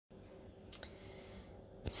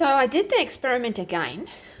So I did the experiment again.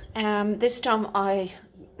 This time I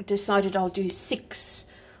decided I'll do 6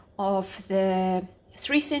 of the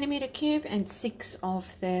 3 centimeter cube and 6 of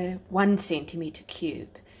the 1 centimeter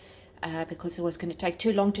cube because it was going to take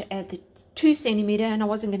too long to add the 2 centimeter and I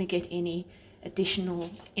wasn't going to get any additional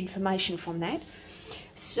information from that.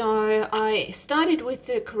 So I started with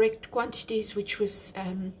the correct quantities, which was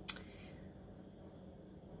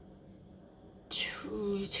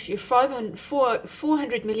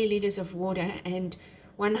 400 milliliters of water and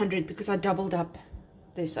 100, because I doubled up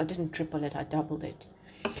this. I didn't triple it, I doubled it.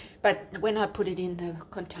 But when I put it in the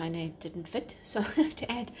container, it didn't fit, so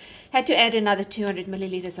I had to add another 200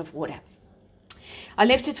 milliliters of water. I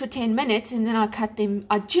left it for 10 minutes and then I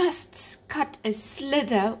just cut a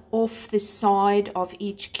slither off the side of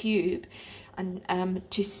each cube and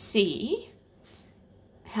to see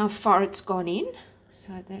how far it's gone in.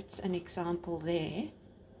 So that's an example there.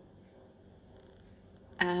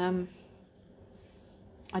 I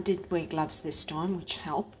did wear gloves this time, which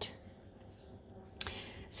helped.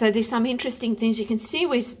 So there's some interesting things. You can see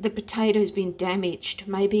where the potato has been damaged,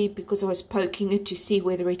 maybe because I was poking it to see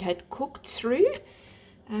whether it had cooked through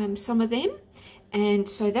some of them. And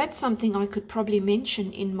so that's something I could probably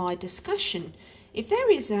mention in my discussion. If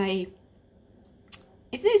there's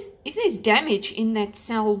damage in that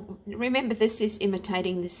cell, remember this is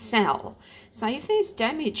imitating the cell. So if there's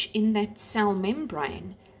damage in that cell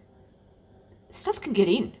membrane, stuff can get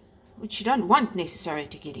in, which you don't want necessarily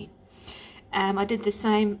to get in. I did the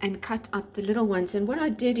same and cut up the little ones. And what I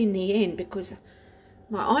did in the end, because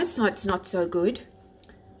my eyesight's not so good,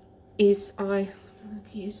 is I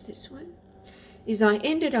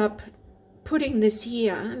ended up putting this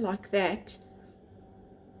here like that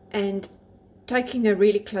and taking a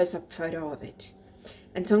really close-up photo of it.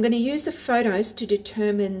 And so I'm going to use the photos to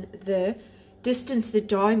determine the distance the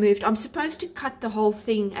die moved. I'm supposed to cut the whole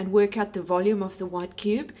thing and work out the volume of the white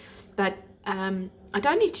cube, but I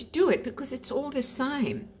don't need to do it because it's all the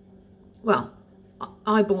same. Well,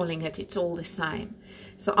 eyeballing it, it's all the same.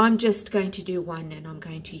 So I'm just going to do one and I'm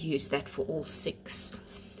going to use that for all 6.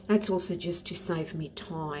 That's also just to save me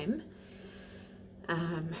time.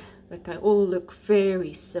 But they all look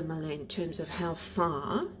very similar in terms of how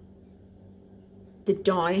far the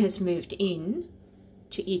die has moved in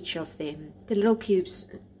to each of them. The little cubes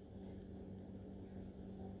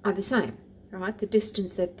are the same, right? The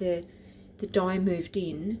distance that the die moved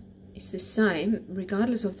in is the same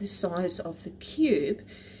regardless of the size of the cube,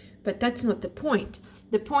 but that's not the point.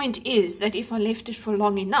 The point is that if I left it for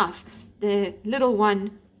long enough, the little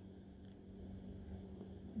one,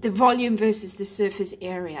 the volume versus the surface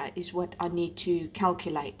area is what I need to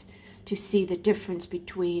calculate to see the difference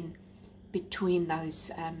between those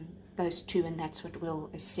two, and that's what we'll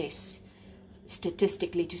assess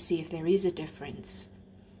statistically to see if there is a difference.